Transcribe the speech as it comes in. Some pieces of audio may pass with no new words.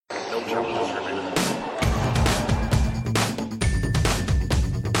No challenges remaining.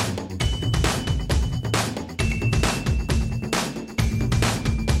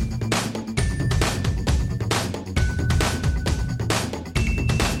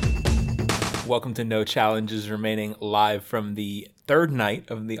 Welcome to No Challenges Remaining, live from the third night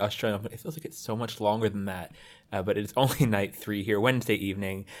of the Australian Open. It feels like it's so much longer than that, but it's only night 3 here, Wednesday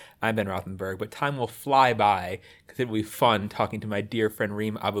evening. I'm Ben Rothenberg, but time will fly by because it will be fun talking to my dear friend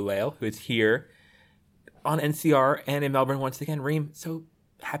Reem Aboulayel, who is here on NCR and in Melbourne once again. Reem, so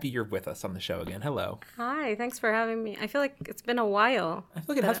happy you're with us on the show again. Hello. Hi, thanks for having me. I feel like it's been a while. I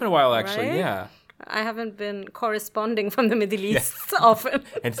feel like it has been a while, actually, right? Yeah. I haven't been corresponding from the Middle East often.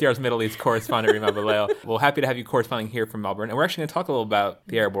 NCR's Middle East correspondent, Reem Aboulayel. Well, happy to have you corresponding here from Melbourne. And we're actually going to talk a little about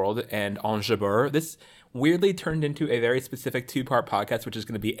the Arab world and Ons Jabeur. This weirdly turned into a very specific 2-part podcast, which is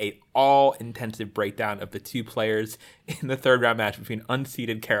going to be a all-intensive breakdown of the 2 players in the third round match between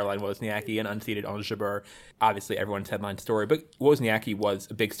unseeded Caroline Wozniacki and unseeded Ons Jabeur. Obviously, everyone's headline story, but Wozniacki was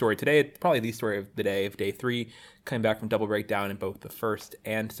a big story today. It's probably the story of the day, of day 3, coming back from double breakdown in both the first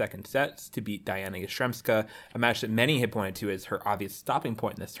and second sets to beat Diana Yastremska, a match that many had pointed to as her obvious stopping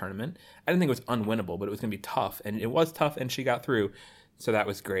point in this tournament. I didn't think it was unwinnable, but it was going to be tough, and it was tough, and she got through. So that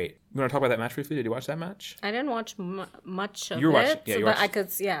was great. You want to talk about that match briefly? Did you watch that match? I didn't watch much of you were watching, it, but I could,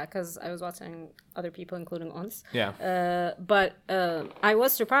 because I was watching other people, including Ons. Yeah. But I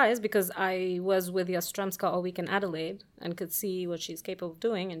was surprised because I was with Yastremska all week in Adelaide and could see what she's capable of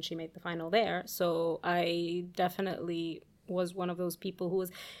doing, and she made the final there. So I definitely was one of those people who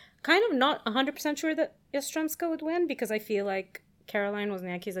was kind of not 100% sure that Yastremska would win, because I feel like Caroline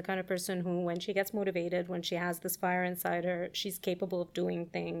Wozniacki is the kind of person who, when she gets motivated, when she has this fire inside her, she's capable of doing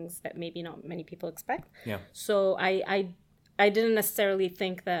things that maybe not many people expect. Yeah. So I didn't necessarily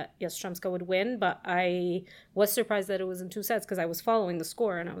think that Yastremska would win, but I was surprised that it was in 2 sets because I was following the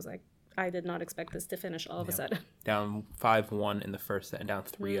score and I was like, I did not expect this to finish all of a sudden. Down 5-1 in the first set and down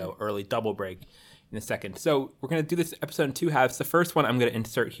 3-0 early double break in the second. So we're going to do this episode in 2 halves. The first one I'm going to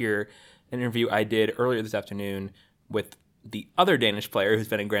insert here an interview I did earlier this afternoon with the other Danish player who's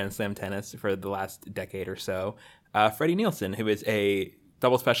been in Grand Slam tennis for the last decade or so, Freddie Nielsen, who is a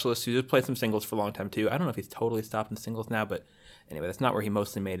double specialist who just played some singles for a long time too. I don't know if he's totally stopped in singles now, but anyway, that's not where he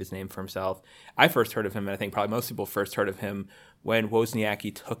mostly made his name for himself. I first heard of him, and I think probably most people first heard of him when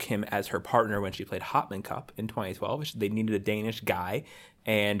Wozniacki took him as her partner when she played Hopman Cup in 2012. They needed a Danish guy,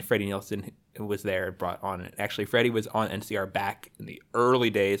 and Freddie Nielsen was there and brought on it. Actually, Freddie was on NCR back in the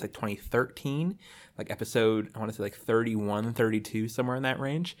early days, like 2013, like episode, I want to say like 31, 32, somewhere in that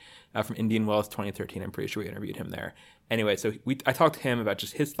range, from Indian Wells 2013. I'm pretty sure we interviewed him there. Anyway, so I talked to him about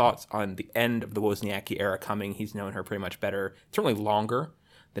just his thoughts on the end of the Wozniacki era coming. He's known her pretty much better, certainly longer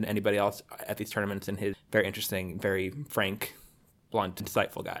than anybody else at these tournaments, and his very interesting, very frank, blunt,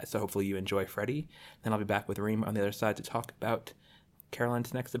 insightful guy. So hopefully you enjoy Freddie. Then I'll be back with Reem on the other side to talk about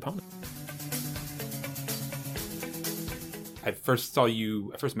Caroline's next opponent. I first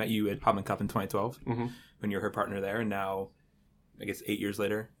met you at Hopman Cup in 2012 when you were her partner there, and now, I guess 8 years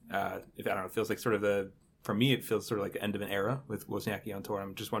later, it feels like for me, it feels sort of like the end of an era with Wozniacki on tour.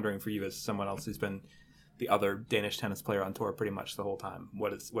 I'm just wondering for you as someone else who's been the other Danish tennis player on tour pretty much the whole time, what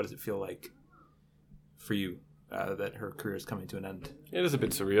does it feel like for you that her career is coming to an end? It is a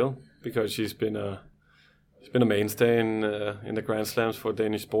bit surreal because she's been a mainstay in the Grand Slams for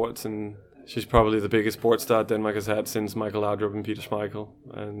Danish sports, and she's probably the biggest sports star Denmark has had since Michael Laudrup and Peter Schmeichel.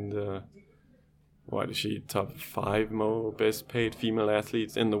 And what is she, top 5 most best paid female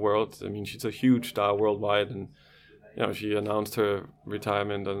athletes in the world? I mean, she's a huge star worldwide, and she announced her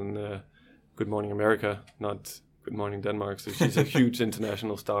retirement on Good Morning America, not Good Morning Denmark. So she's a huge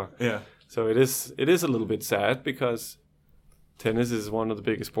international star. Yeah. So it is a little bit sad because tennis is one of the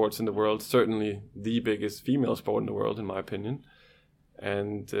biggest sports in the world, certainly the biggest female sport in the world, in my opinion.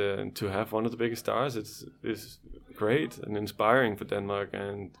 And to have one of the biggest stars is great and inspiring for Denmark,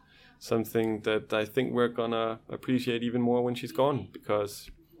 and something that I think we're going to appreciate even more when she's gone,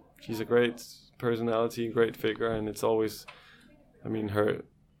 because she's a great personality, great figure, and it's always, her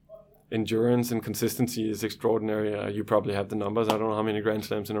endurance and consistency is extraordinary. You probably have the numbers. I don't know how many Grand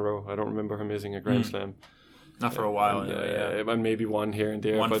Slams in a row. I don't remember her missing a Grand Slam. Not for a while. And maybe one here and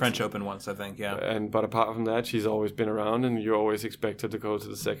there. One French Open once, I think, yeah. But apart from that, she's always been around, and you always expect her to go to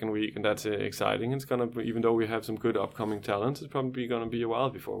the second week, and that's exciting. It's going to be, even though we have some good upcoming talents, it's probably going to be a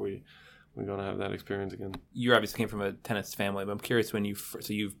while before we're going to have that experience again. You obviously came from a tennis family, but I'm curious when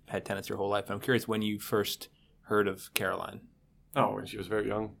so you've had tennis your whole life, but I'm curious when you first heard of Caroline. Oh, when she was very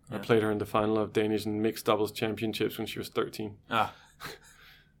young. Yeah. I played her in the final of Danish and mixed doubles championships when she was 13. Ah.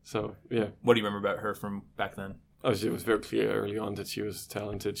 So, yeah. What do you remember about her from back then? Oh, it was very clear early on that she was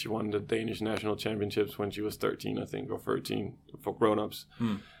talented. She won the Danish national championships when she was 13, I think, or 13 for grown-ups.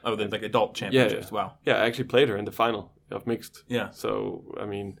 Oh, the like adult championships. Wow. Yeah, I actually played her in the final of mixed. Yeah. So, I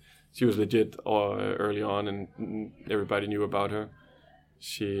mean, she was legit early on, and everybody knew about her.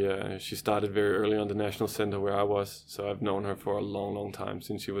 She started very early on the national center where I was, so I've known her for a long, long time,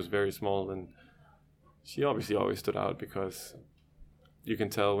 since she was very small, and she obviously always stood out because you can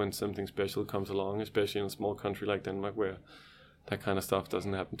tell when something special comes along, especially in a small country like Denmark, where that kind of stuff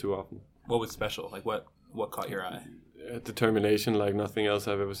doesn't happen too often. What was special? Like what caught your eye? Determination like nothing else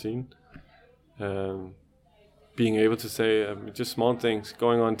I've ever seen. Being able to say just small things,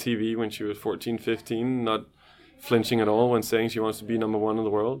 going on TV when she was 14, 15, not flinching at all when saying she wants to be number one in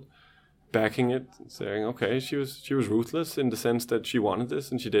the world, backing it, saying, okay, she was ruthless in the sense that she wanted this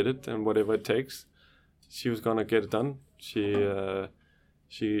and she did it, and whatever it takes, she was gonna get it done. She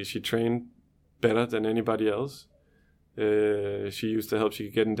trained better than anybody else. She used the help she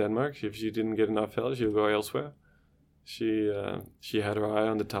could get in Denmark. If she didn't get enough help, she would go elsewhere. She had her eye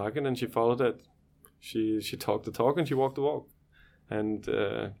on the target and she followed it. She talked the talk and she walked the walk, and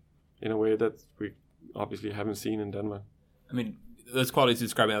in a way that we obviously haven't seen in Denmark. I mean, those qualities you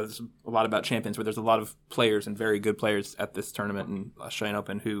describe, there's a lot about champions where there's a lot of players and very good players at this tournament and Australian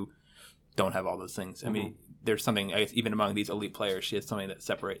Open who don't have all those things. I mean, there's something, I guess, even among these elite players, she has something that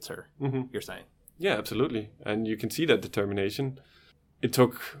separates her, you're saying. Yeah, absolutely. And you can see that determination. It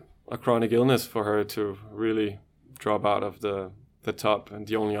took a chronic illness for her to really drop out of the top. And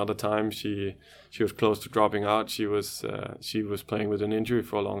the only other time she was close to dropping out, she was playing with an injury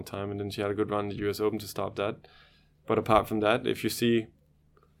for a long time. And then she had a good run in the US Open to stop that. But apart from that, if you see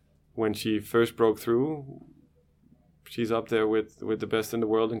when she first broke through, she's up there with the best in the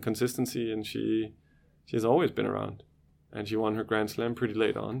world in consistency, and she's always been around. And she won her Grand Slam pretty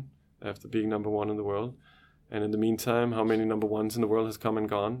late on after being number one in the world. And in the meantime, how many number ones in the world has come and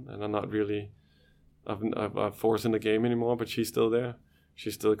gone and are not really of force in the game anymore, but she's still there.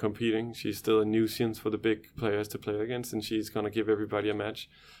 She's still competing. She's still a nuisance for the big players to play against, and she's going to give everybody a match,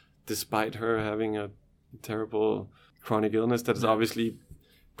 despite her having a terrible chronic illness that is obviously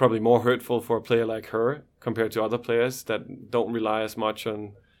probably more hurtful for a player like her compared to other players that don't rely as much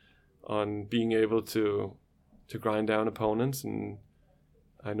on being able to grind down opponents. And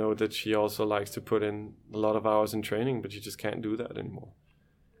I know that she also likes to put in a lot of hours in training, but she just can't do that anymore.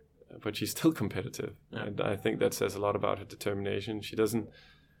 But she's still competitive, and I think that says a lot about her determination. She doesn't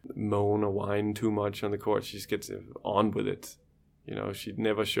moan or whine too much on the court. She just gets on with it. You know, she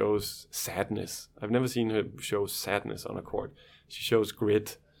never shows sadness. I've never seen her show sadness on a court. She shows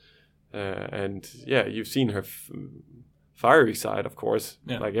grit. And yeah, you've seen her fiery side, of course,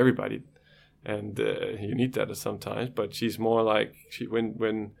 like everybody. And you need that sometimes. But she's more like,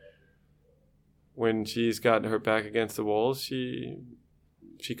 when she's got her back against the wall, she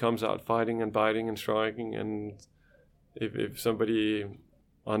comes out fighting and biting and striking. And if somebody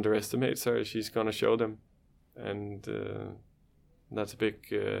underestimates her, she's going to show them. And that's a big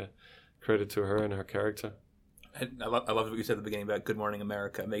credit to her and her character. I love what you said at the beginning about Good Morning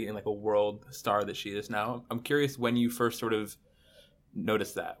America, making like a world star that she is now. I'm curious when you first sort of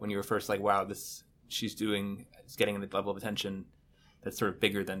noticed that, when you were first like, wow, she's getting the level of attention that's sort of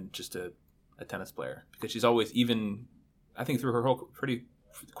bigger than just a tennis player. Because she's always, even, I think through her whole, pretty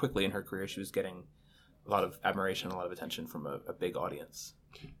quickly in her career, she was getting a lot of admiration, a lot of attention from a big audience.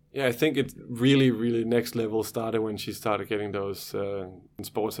 Yeah, I think it really, really next level started when she started getting those in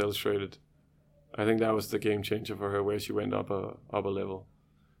Sports Illustrated. I think that was the game changer for her, where she went up a level.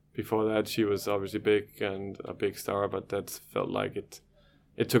 Before that, she was obviously big and a big star, but that felt like it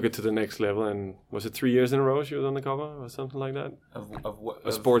took it to the next level. And was it 3 years in a row she was on the cover or something like that? Of what?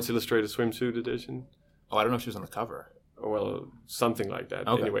 A Sports Illustrated swimsuit edition. Oh, I don't know if she was on the cover. Well, something like that.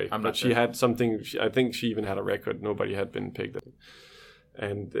 Okay. Anyway, I'm but not she sure. had something. I think she even had a record. Nobody had been picked.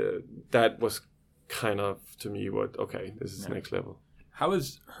 And that was kind of, to me, this is next level. How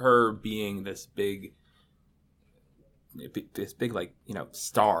is her being this big like, you know,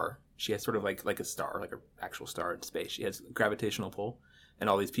 star? She has sort of like a star, like an actual star in space. She has gravitational pull, and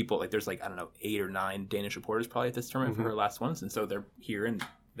all these people, like there's like, I don't know, 8 or 9 Danish reporters probably at this tournament for her last ones, and so they're here, and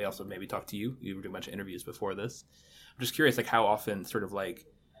they also maybe talk to you. You were doing a bunch of interviews before this. I'm just curious, like how often sort of like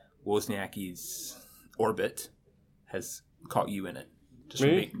Wozniacki's orbit has caught you in it? Just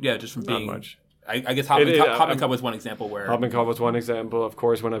Me? From being Not much. I guess Hopman Cup was one example where... Hopman Cup was one example. Of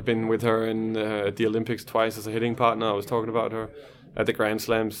course, when I've been with her in the Olympics twice as a hitting partner, I was talking about her. At the Grand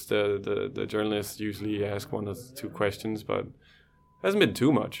Slams, the journalists usually ask 1 or 2 questions, but it hasn't been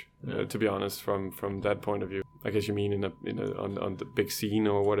too much, to be honest, from that point of view. I guess you mean on the big scene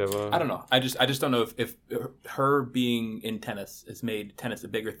or whatever. I don't know. I just don't know if her being in tennis has made tennis a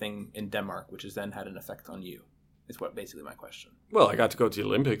bigger thing in Denmark, which has then had an effect on you. Is what basically my question. Well, I got to go to the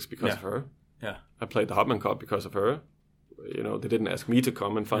Olympics because of her. Yeah. I played the Hopman Cup because of her. You know, they didn't ask me to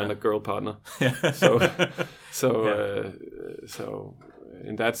come and find a girl partner. Yeah. So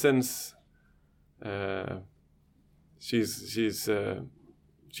in that sense, she's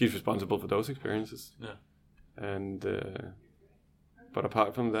responsible for those experiences. Yeah. And but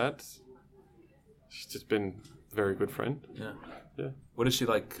apart from that, she's just been a very good friend. Yeah. Yeah. What is she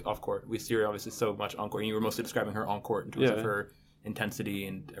like off court? We see her obviously so much on court. And you were mostly describing her on court in terms of her intensity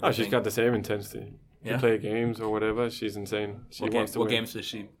and everything. Oh, she's got the same intensity. Yeah. You play games or whatever, she's insane. She wants to win. What games does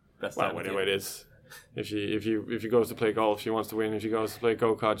she best at? Whatever it is. If she goes to play golf, she wants to win. If she goes to play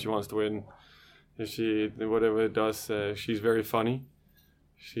go-kart, she wants to win. If she whatever it does, she's very funny.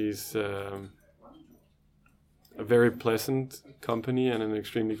 She's a very pleasant company and an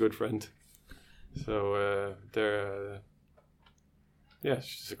extremely good friend. So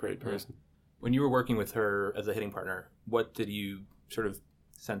she's a great person. When you were working with her as a hitting partner, what did you sort of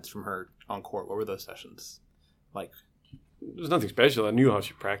sense from her on court? What were those sessions like? There's nothing special. I knew how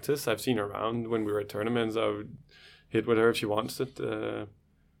she practiced. I've seen her around when we were at tournaments. I would hit with her if she wants it.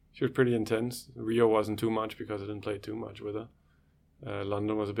 She was pretty intense. Rio wasn't too much because I didn't play too much with her.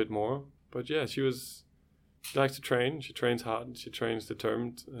 London was a bit more. But yeah, she likes to train. She trains hard. She trains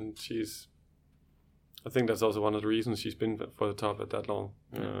determined. And I think that's also one of the reasons she's been for the top at that long.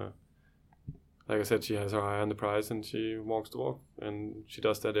 Like I said, she has her eye on the prize and she walks the walk. And she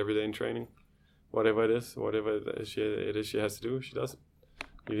does that every day in training. Whatever it is she has to do, she does it.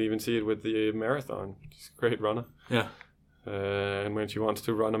 You even see it with the marathon. She's a great runner. Yeah. And when she wants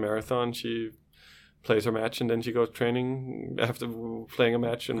to run a marathon, she plays her match and then she goes training after playing a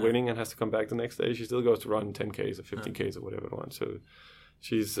match and winning and has to come back the next day. She still goes to run 10Ks or 15Ks or whatever it wants. So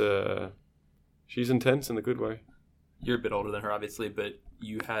she's intense in a good way. You're a bit older than her, obviously, but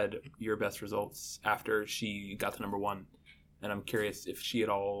you had your best results after she got to number one. And I'm curious if she at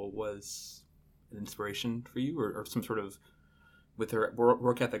all was an inspiration for you or some sort of, with her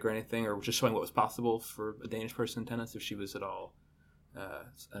work ethic or anything, or just showing what was possible for a Danish person in tennis, if she was at all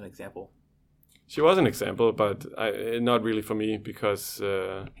an example. She was an example, but not really for me because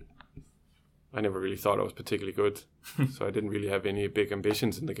I never really thought I was particularly good. So I didn't really have any big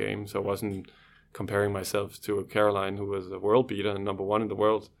ambitions in the game. So I wasn't comparing myself to a Caroline who was a world beater and number one in the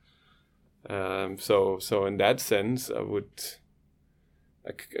world. So in that sense,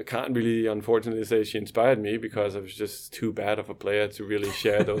 I can't really, unfortunately, say she inspired me because I was just too bad of a player to really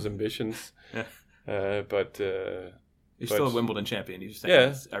share those ambitions. Yeah. But you're still a Wimbledon champion. You just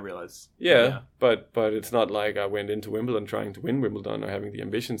I realize. Yeah, but it's not like I went into Wimbledon trying to win Wimbledon or having the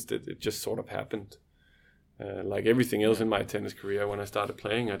ambitions. It just sort of happened. Like everything else in my tennis career, when I started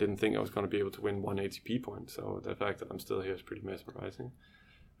playing, I didn't think I was going to be able to win one ATP point. So the fact that I'm still here is pretty mesmerizing.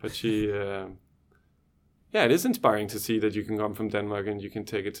 But she, it is inspiring to see that you can come from Denmark and you can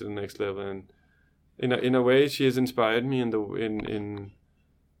take it to the next level. And in a way, she has inspired me in the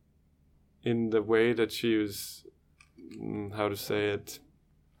way that she was, how to say it,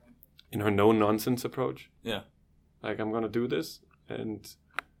 in her no nonsense approach. Yeah, like I'm going to do this and.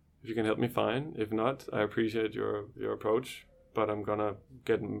 If you can help me, fine. If not, I appreciate your approach, but I'm gonna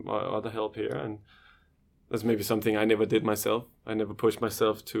get other help here, and that's maybe something I never did myself. I never pushed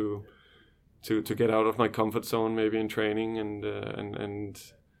myself to get out of my comfort zone, maybe in training, and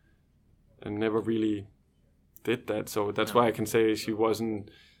never really did that. So that's why I can say she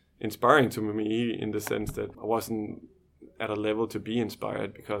wasn't inspiring to me in the sense that I wasn't at a level to be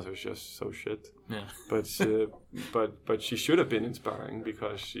inspired because I was just so shit. Yeah. But she should have been inspiring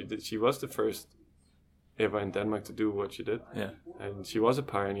because she was the first ever in Denmark to do what she did. Yeah. And she was a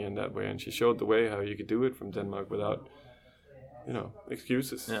pioneer in that way, and she showed the way how you could do it from Denmark without,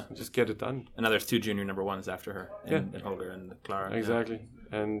 excuses. Yeah. Just get it done. And now there's 2 junior number ones after her, and Holger and Clara. Exactly.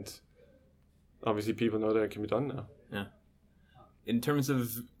 Yeah. And obviously people know that it can be done now. Yeah. In terms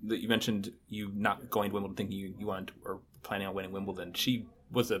of you mentioned you not going to Wimbledon thinking you wanted or planning on winning Wimbledon. She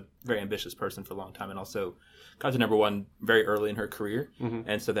was a very ambitious person for a long time and also got to number one very early in her career. Mm-hmm.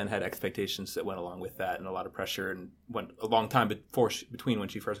 And so then had expectations that went along with that and a lot of pressure and went a long time between when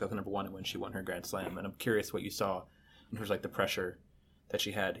she first got to number one and when she won her Grand Slam. And I'm curious what you saw in terms of like the pressure that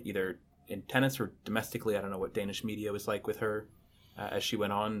she had either in tennis or domestically. I don't know what Danish media was like with her as she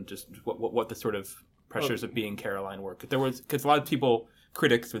went on, just what the sort of pressures of being Caroline were. Because a lot of people,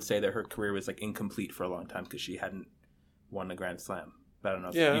 critics would say that her career was like incomplete for a long time because she hadn't won the Grand Slam. But I don't know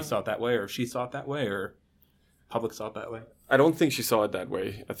if you saw it that way or if she saw it that way or public saw it that way. I don't think she saw it that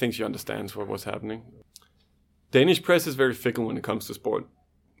way. I think she understands what was happening. Danish press is very fickle when it comes to sport.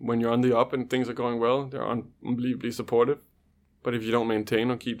 When you're on the up and things are going well, they're unbelievably supportive. But if you don't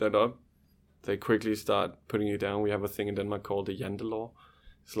maintain or keep that up, they quickly start putting you down. We have a thing in Denmark called the Jantelov.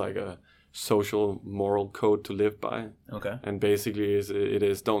 It's like a social moral code to live by. Okay. And basically it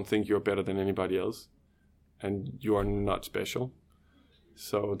is don't think you're better than anybody else. And you are not special.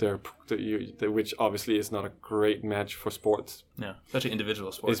 So which obviously is not a great match for sports. Yeah, especially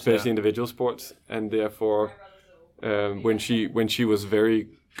individual sports. Especially individual sports. And therefore, when she was very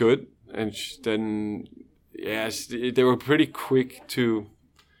good, and they were pretty quick to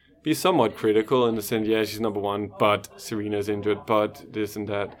be somewhat critical in the sense, she's number one, but Serena's injured, but this and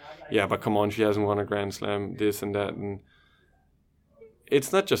that. Yeah, but come on, she hasn't won a Grand Slam, this and that. And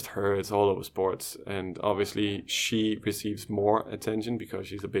it's not just her, it's all over sports. And obviously she receives more attention because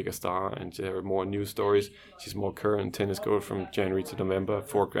she's a bigger star and there are more news stories. She's more current. Tennis goes from January to November,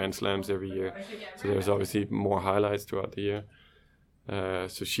 4 Grand Slams every year. So there's obviously more highlights throughout the year.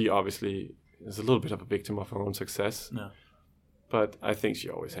 So she obviously is a little bit of a victim of her own success. No. But I think she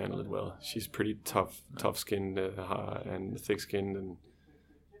always handled it well. She's pretty tough-skinned and thick-skinned, and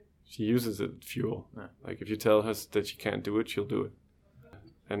she uses it fuel. Yeah. Like if you tell her that she can't do it, she'll do it.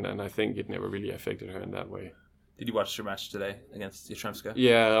 And I think it never really affected her in that way. Did you watch your match today against Yastremska?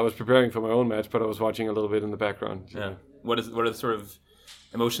 Yeah, I was preparing for my own match, but I was watching a little bit in the background. Yeah. What are the sort of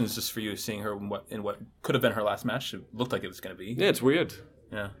emotions just for you seeing her in what could have been her last match? It looked like it was going to be. Yeah, it's weird.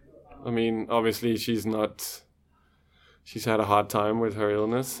 Yeah. I mean, obviously she's had a hard time with her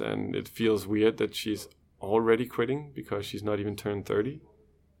illness, and it feels weird that she's already quitting because she's not even turned 30.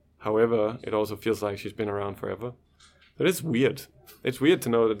 However, it also feels like she's been around forever. But it's weird. It's weird to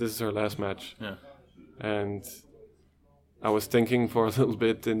know that this is her last match. Yeah. And I was thinking for a little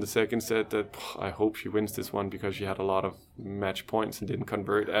bit in the second set that I hope she wins this one because she had a lot of match points and didn't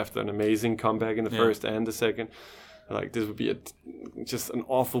convert after an amazing comeback in the first and the second. Like, this would be just an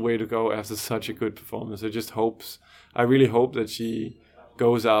awful way to go after such a good performance. I really hope that she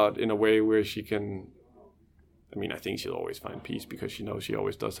goes out in a way where she can, I mean, I think she'll always find peace because she knows she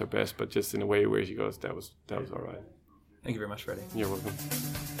always does her best, but just in a way where she goes, that was all right. Thank you very much, Freddie. You're welcome.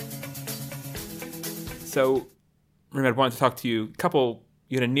 So, Mehmed, I wanted to talk to you.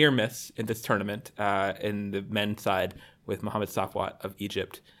 You had a near miss in this tournament in the men's side with Mohamed Safwat of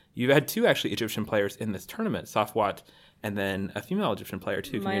Egypt. You've had 2 actually Egyptian players in this tournament, Safwat and then a female Egyptian player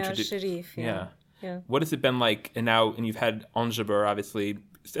too. Maya Sharif. Yeah. What has it been like? And you've had Ons Jabeur obviously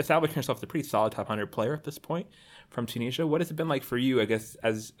establishing herself as a pretty solid top 100 player at this point from Tunisia. What has it been like for you, I guess,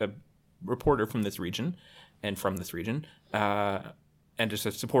 as a reporter from this region and just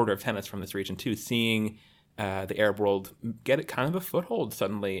a supporter of tennis from this region too, seeing the Arab world get kind of a foothold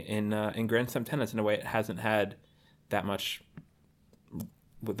suddenly in Grand Slam tennis in a way it hasn't had that much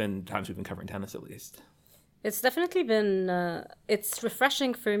within times we've been covering tennis, at least. It's definitely been, it's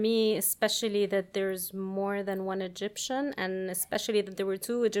refreshing for me, especially that there's more than one Egyptian, and especially that there were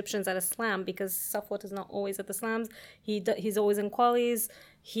 2 Egyptians at a slam, because Safwat is not always at the slams. He's always in qualies.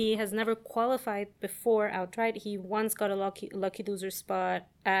 He has never qualified before outright. He once got a lucky loser spot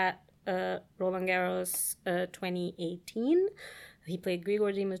at Roland Garros 2018. He played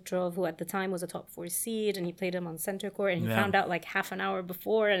Grigor Dimitrov, who at the time was a top 4 seed, and he played him on center court, and he found out like half an hour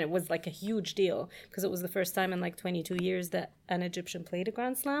before, and it was like a huge deal because it was the first time in like 22 years that an Egyptian played a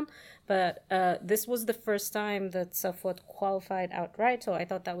Grand Slam. But this was the first time that Safwat qualified outright, so I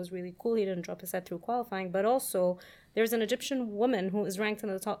thought that was really cool. He didn't drop a set through qualifying, but also there's an Egyptian woman who is ranked in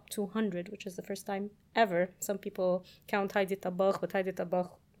the top 200, which is the first time ever. Some people count Heidi Tabakh, but Heidi Tabakh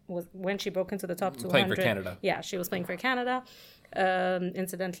was when she broke into the top 200. Playing for Canada. Yeah, she was playing for Canada.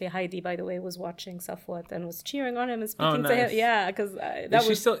 Incidentally, Heidi, by the way, was watching Safwat and was cheering on him and speaking to him. Yeah, because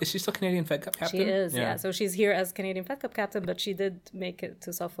is she still Canadian Fed Cup captain? She is, yeah. So she's here as Canadian Fed Cup captain, but she did make it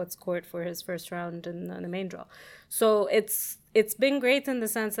to Safwat's court for his first round in the main draw. So it's been great in the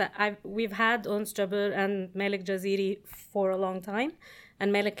sense that we've had Ons Jabeur and Malik Jaziri for a long time.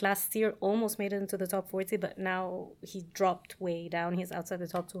 And Malik last year almost made it into the top 40, but now he dropped way down. He's outside the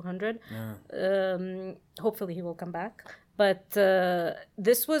top 200. Yeah. Hopefully he will come back. But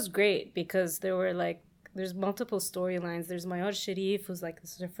this was great because there's multiple storylines. There's Mayar Sharif, who's like,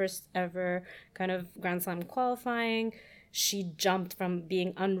 this is her first ever kind of Grand Slam qualifying. She jumped from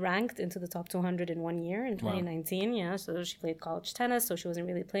being unranked into the top 200 in 1 year in 2019. Wow. Yeah, so she played college tennis, so she wasn't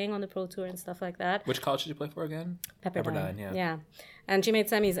really playing on the Pro Tour and stuff like that. Which college did you play for again? Pepperdine, yeah. And she made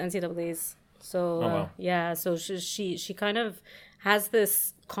semis NCAAs. So, so she kind of has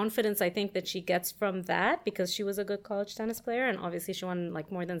this confidence I think that she gets from that, because she was a good college tennis player, and obviously she won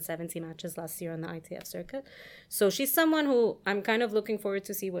like more than 70 matches last year on the ITF circuit. So she's someone who I'm kind of looking forward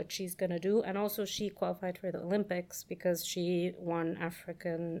to see what she's going to do. And also she qualified for the Olympics because she won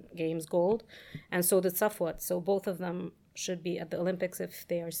African Games gold, and so did Safwat. So both of them should be at the Olympics if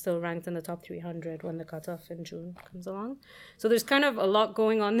they are still ranked in the top 300 when the cutoff in June comes along. So there's kind of a lot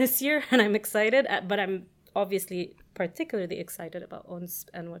going on this year, and I'm excited, but I'm obviously particularly excited about Ons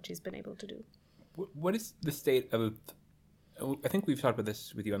and what she's been able to do. What is the state of... I think we've talked about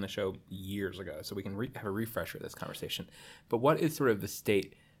this with you on the show years ago, so we can have a refresher of this conversation. But what is sort of the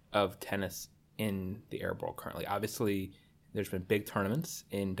state of tennis in the Arab world currently? Obviously, there's been big tournaments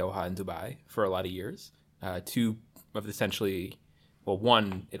in Doha and Dubai for a lot of years. Two of essentially... Well, one,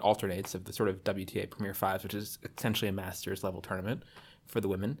 it alternates of the sort of WTA Premier Fives, which is essentially a Masters level tournament for the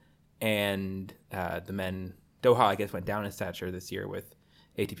women. And the men, Doha, I guess, went down in stature this year with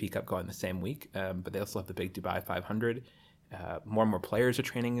ATP Cup going the same week. But they also have the big Dubai 500. More and more players are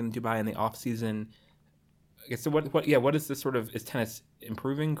training in Dubai in the off season. I guess, so what is this sort of, is tennis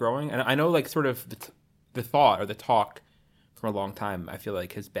improving, growing? And I know like sort of the thought or the talk from a long time, I feel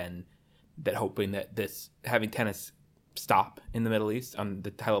like has been that hoping that having tennis stop in the Middle East on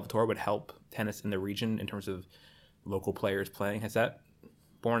the high level tour would help tennis in the region in terms of local players playing. Has that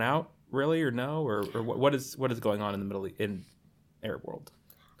borne out really, or no, or what is going on in the Middle East, in Arab world?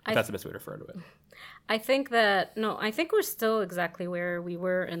 That's the best way to refer to it. I think we're still exactly where we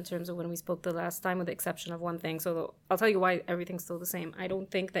were in terms of when we spoke the last time, with the exception of one thing. So I'll tell you why everything's still the same. I don't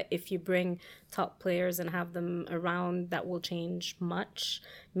think that if you bring top players and have them around, that will change much.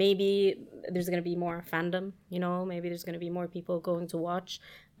 Maybe there's going to be more fandom, maybe there's going to be more people going to watch.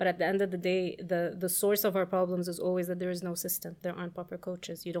 But at the end of the day, the source of our problems is always that there is no system. There aren't proper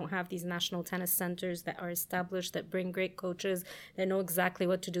coaches. You don't have these national tennis centers that are established, that bring great coaches, that know exactly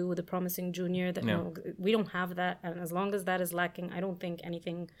what to do with a promising junior. We don't have that. And as long as that is lacking, I don't think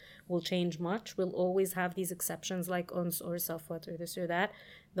anything will change much. We'll always have these exceptions like Ons or Safwat or this or that.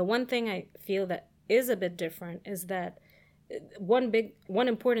 The one thing I feel that is a bit different is that one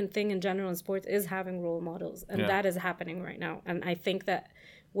important thing in general in sports is having role models. And that is happening right now. And I think that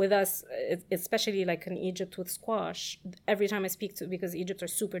with us, especially like in Egypt with squash, every time I speak to, because Egypt are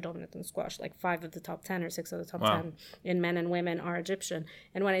super dominant in squash, like 5 of the top 10 or 6 of the top 10 in men and women are Egyptian.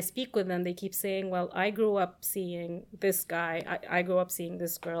 And when I speak with them, they keep saying, well, I grew up seeing this guy, I grew up seeing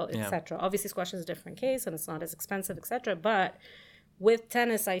this girl, etc. Obviously, squash is a different case and it's not as expensive, etc. But with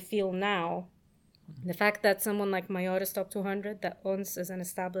tennis, I feel now, the fact that someone like Mayor is top 200, that Ons is an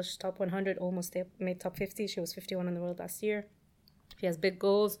established top 100, almost made top 50. She was 51 in the world last year. She has big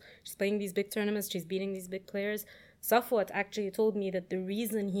goals. She's playing these big tournaments. She's beating these big players. Safwat actually told me that the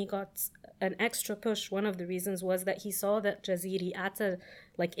reason he got an extra push, one of the reasons, was that he saw that Jaziri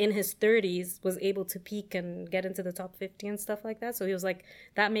like in his 30s, was able to peak and get into the top 50 and stuff like that. So he was like,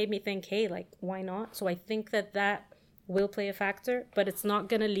 that made me think, hey, like, why not? So I think that will play a factor, but it's not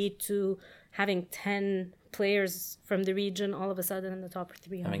going to lead to having 10 players from the region all of a sudden in the top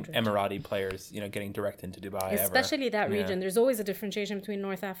 300. I mean, Emirati players, getting direct into Dubai. Especially that region. There's always a differentiation between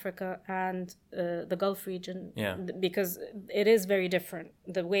North Africa and the Gulf region. Because it is very different.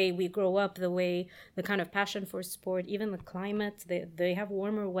 The way we grow up, the kind of passion for sport, even the climate. They have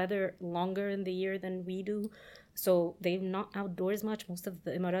warmer weather longer in the year than we do. So they're not outdoors much. Most of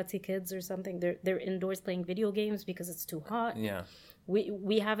the Emirati kids or something, they're indoors playing video games because it's too hot. Yeah.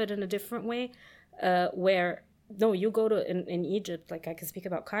 We have it in a different way. Where you go to in Egypt, like I can speak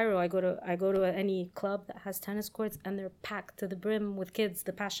about Cairo, I go to any club that has tennis courts and they're packed to the brim with kids.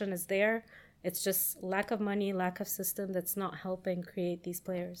 The passion is there. It's just lack of money, lack of system that's not helping create these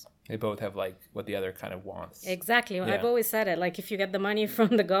players. They both have like what the other kind of wants. Exactly. Yeah. I've always said it. Like if you get the money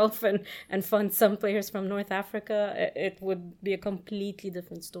from the Gulf and fund some players from North Africa, it would be a completely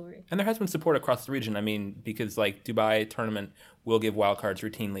different story. And there has been support across the region. I mean, because like Dubai tournament will give wildcards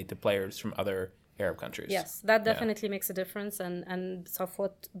routinely to players from other Arab countries. Yes, that definitely makes a difference, and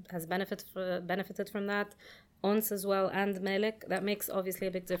Safwat has benefited from that. Ons as well, and Malik, that makes obviously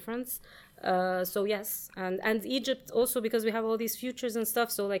a big difference. So yes, and Egypt also, because we have all these futures and stuff.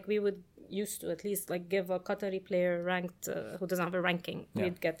 So like we would used to at least like give a Qatari player ranked who doesn't have a ranking,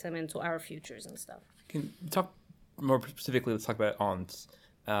 we'd get him into our futures and stuff. Can you talk more specifically? Let's talk about Ons,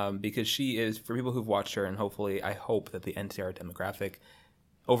 because she is, for people who've watched her, and hopefully I hope that the NCR demographic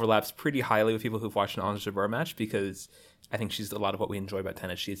overlaps pretty highly with people who've watched an Ons Jabeur match, because I think she's a lot of what we enjoy about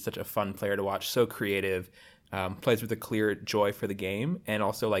tennis. She's such a fun player to watch, so creative, plays with a clear joy for the game, and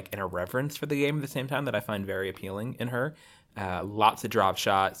also like an irreverence for the game at the same time that I find very appealing in her. Lots of drop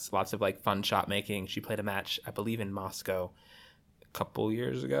shots, lots of like fun shot making. She played a match, I believe, in Moscow couple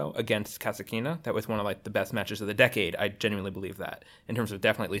years ago against Kasatkina. That was one of like the best matches of the decade. I genuinely believe that in terms of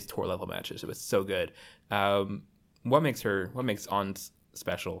definitely at least tour level matches. It was so good. What makes Ons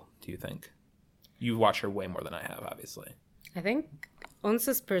special, do you think? You watch her way more than I have, obviously. I think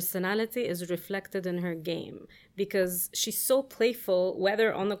Ons's personality is reflected in her game because she's so playful,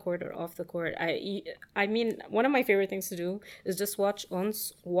 whether on the court or off the court. I mean, one of my favorite things to do is just watch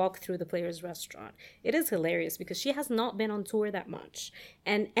Ons walk through the Players' Restaurant. It is hilarious because she has not been on tour that much.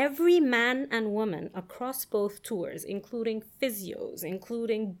 And every man and woman across both tours, including physios,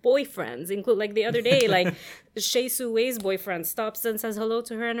 including boyfriends, like the other day, like Shea Su Wei's boyfriend stops and says hello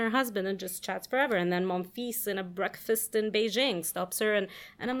to her and her husband and just chats forever. And then Monfils in a breakfast in Beijing stops her and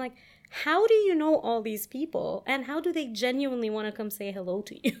I'm like, how do you know all these people and how do they genuinely want to come say hello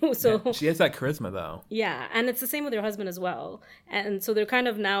to you? So yeah, she has that charisma though. Yeah, and it's the same with her husband as well. And so they're kind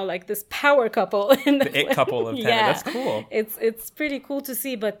of now like this power couple in the it couple of tennis. Yeah. That's cool. It's pretty cool to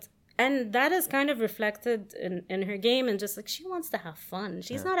see, and that is kind of reflected in her game, and just like she wants to have fun.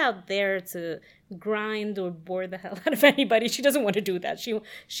 She's not out there to grind or bore the hell out of anybody. She doesn't want to do that.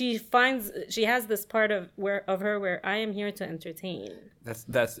 She has this part of her where I am here to entertain.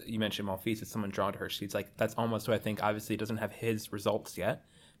 That's you mentioned Monfils as someone drawn to her. She's like, that's almost who I think obviously doesn't have his results yet,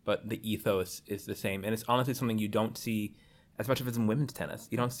 but the ethos is the same, and it's honestly something you don't see as much of as in women's tennis.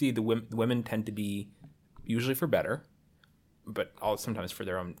 You don't see the women tend to be usually for better, but sometimes for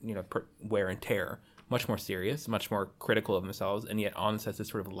their own, wear and tear, much more serious, much more critical of themselves, and yet Ons has this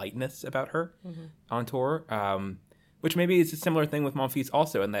sort of lightness about her on tour, which maybe is a similar thing with Monfils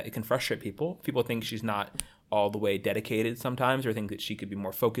also, in that it can frustrate people. People think she's not all the way dedicated sometimes, or think that she could be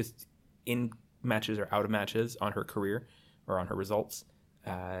more focused in matches or out of matches on her career or on her results.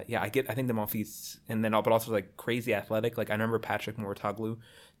 I think the Monfils, and then but also like crazy athletic. Like I remember Patrick Mouratoglou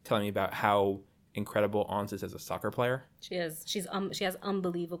telling me about how incredible Ons is as a soccer player. She has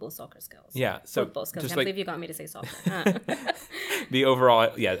unbelievable soccer skills. Yeah, so football skills. I can't believe you got me to say soccer. The overall,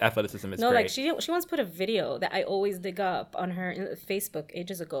 athleticism is great. Like she once put a video that I always dig up on her Facebook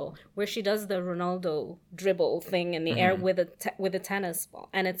ages ago, where she does the Ronaldo dribble thing in the air with a tennis ball,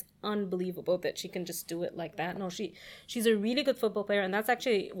 and it's unbelievable that she can just do it like that. No, she's a really good football player, and that's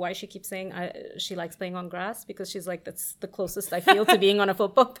actually why she keeps saying she likes playing on grass, because she's like, that's the closest I feel to being on a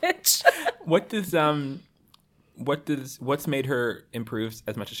football pitch. What's made her improve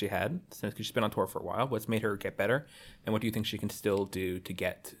as much as she had since she's been on tour for a while? What's made her get better, and what do you think she can still do to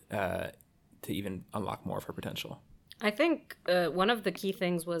get to even unlock more of her potential? I think one of the key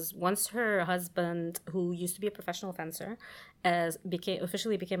things was once her husband, who used to be a professional fencer,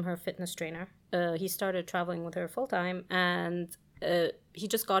 officially became her fitness trainer. He started traveling with her full time, and he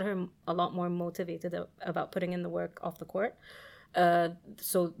just got her a lot more motivated about putting in the work off the court.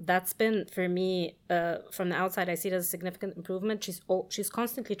 So that's been, for me, from the outside, I see it as a significant improvement. She's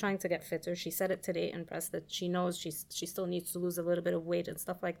constantly trying to get fitter. She said it today in press that she knows she still needs to lose a little bit of weight and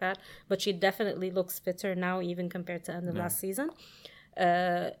stuff like that, but she definitely looks fitter now, even compared to end of last season.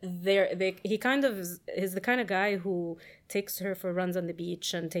 He kind of is the kind of guy who takes her for runs on the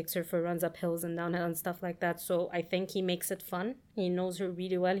beach and takes her for runs up hills and downhill and stuff like that. So I think he makes it fun. He knows her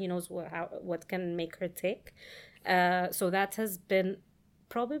really well. He knows what can make her tick. So that has been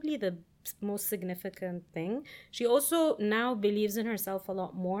probably the most significant thing. She also now believes in herself a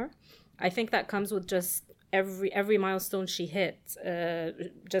lot more. I think that comes with just every milestone she hit.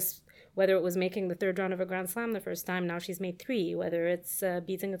 Just whether it was making the third round of a Grand Slam the first time, now she's made 3. Whether it's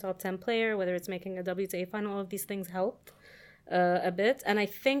beating a top 10 player, whether it's making a WTA final, all of these things help a bit. And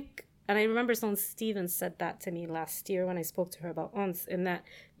I remember Sloane Stephens said that to me last year when I spoke to her about Ons, in that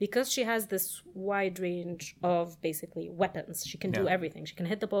because she has this wide range of basically weapons, she can do everything. She can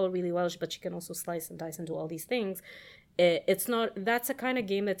hit the ball really well, but she can also slice and dice and do all these things. That's a kind of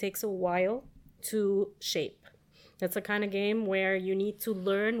game that takes a while to shape. That's a kind of game where you need to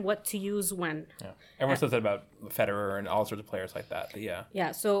learn what to use when. Yeah, everyone says that about Federer and all sorts of players like that. But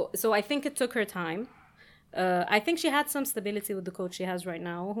yeah. So I think it took her time. I think she had some stability with the coach she has right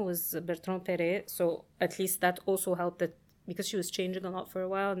now, who is Bertrand Perret. So at least that also helped, that because she was changing a lot for a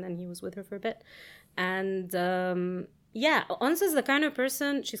while, and then he was with her for a bit. And Ons is the kind of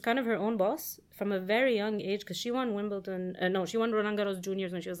person, she's kind of her own boss from a very young age, because she won Wimbledon. She won Roland Garros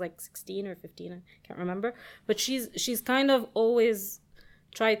Juniors when she was like 16 or 15. I can't remember. But she's kind of always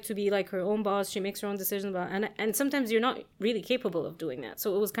try to be like her own boss. She makes her own decisions about, and sometimes you're not really capable of doing that.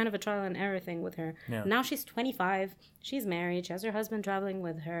 So it was kind of a trial and error thing with her. Yeah. Now she's 25. She's married. She has her husband traveling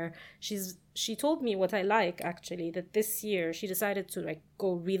with her. She told me what I like, actually, that this year she decided to like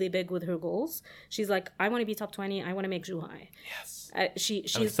go really big with her goals. She's like, I want to be top 20. I want to make Zhuhai. Yes.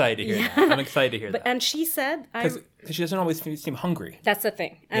 She's I'm excited to hear that. I'm excited to hear that. And she said, Because she doesn't always seem hungry. that's the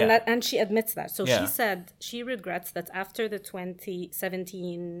thing. And Yeah. and she admits that. So Yeah. she said she regrets that after the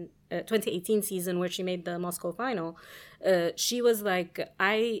 2018 season where she made the Moscow final, she was like,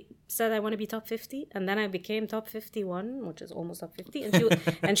 I said I want to be top 50, and then I became top 51, which is almost top 50.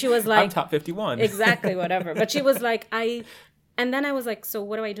 And she was like, I'm top 51. exactly, whatever. But she was like, and then I was like, so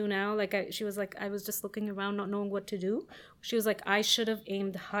what do I do now? Like, she was like, I was just looking around, not knowing what to do. She was like, I should have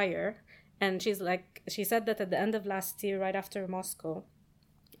aimed higher. And she's like, she said that at the end of last year, right after Moscow,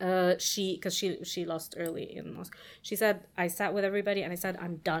 because she lost early in Moscow. She said, I sat with everybody and I said,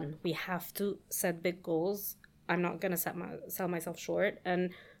 I'm done. We have to set big goals. I'm not gonna sell myself short.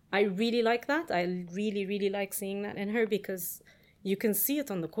 And I really like that. I really, really like seeing that in her, because you can see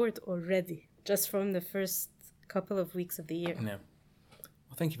it on the court already, just from the first couple of weeks of the year. Yeah.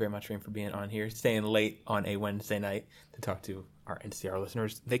 Well, thank you very much, Reem, for being on here, staying late on a Wednesday night to talk to our NCR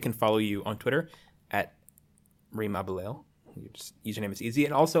listeners. They can follow you on Twitter at Reem Abulel. Username is easy,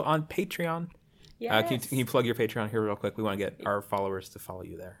 and also on Patreon. Yes. Can you plug your Patreon here real quick? We want to get our followers to follow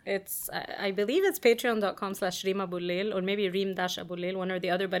you there. It's, I believe it's patreon.com/Reem Abulel, or maybe Reem-Abulel, one or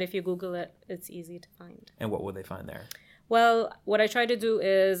the other, but if you Google it, it's easy to find. And what will they find there? Well, what I try to do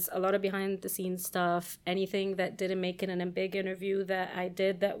is a lot of behind the scenes stuff, anything that didn't make it in a big interview that I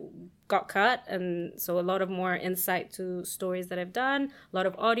did that got cut. And so a lot of more insight to stories that I've done, a lot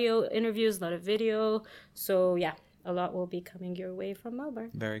of audio interviews, a lot of video. So yeah, a lot will be coming your way from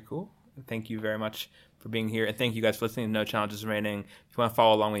Melbourne. Very cool. Thank you very much for being here. And thank you guys for listening to No Challenges Remaining. If you want to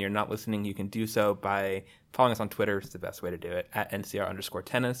follow along when you're not listening, you can do so by following us on Twitter. It's the best way to do it, at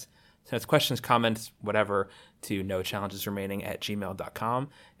 @NCR_tennis. Send us questions, comments, whatever, to nochallengesremaining@gmail.com,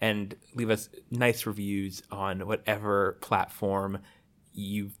 and leave us nice reviews on whatever platform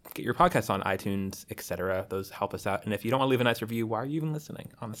you get your podcasts on, iTunes, etc. Those help us out. And if you don't want to leave a nice review, why are you even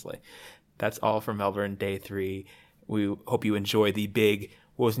listening, honestly? That's all from Melbourne, day 3. We hope you enjoy the big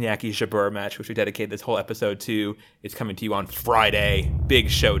Wozniacki-Jabeur match, which we dedicated this whole episode to. It's coming to you on Friday.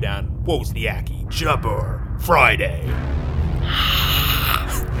 Big showdown. Wozniacki-Jabeur. Friday.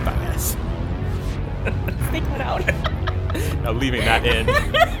 Bye, guys. Stick that out. Now leaving that in.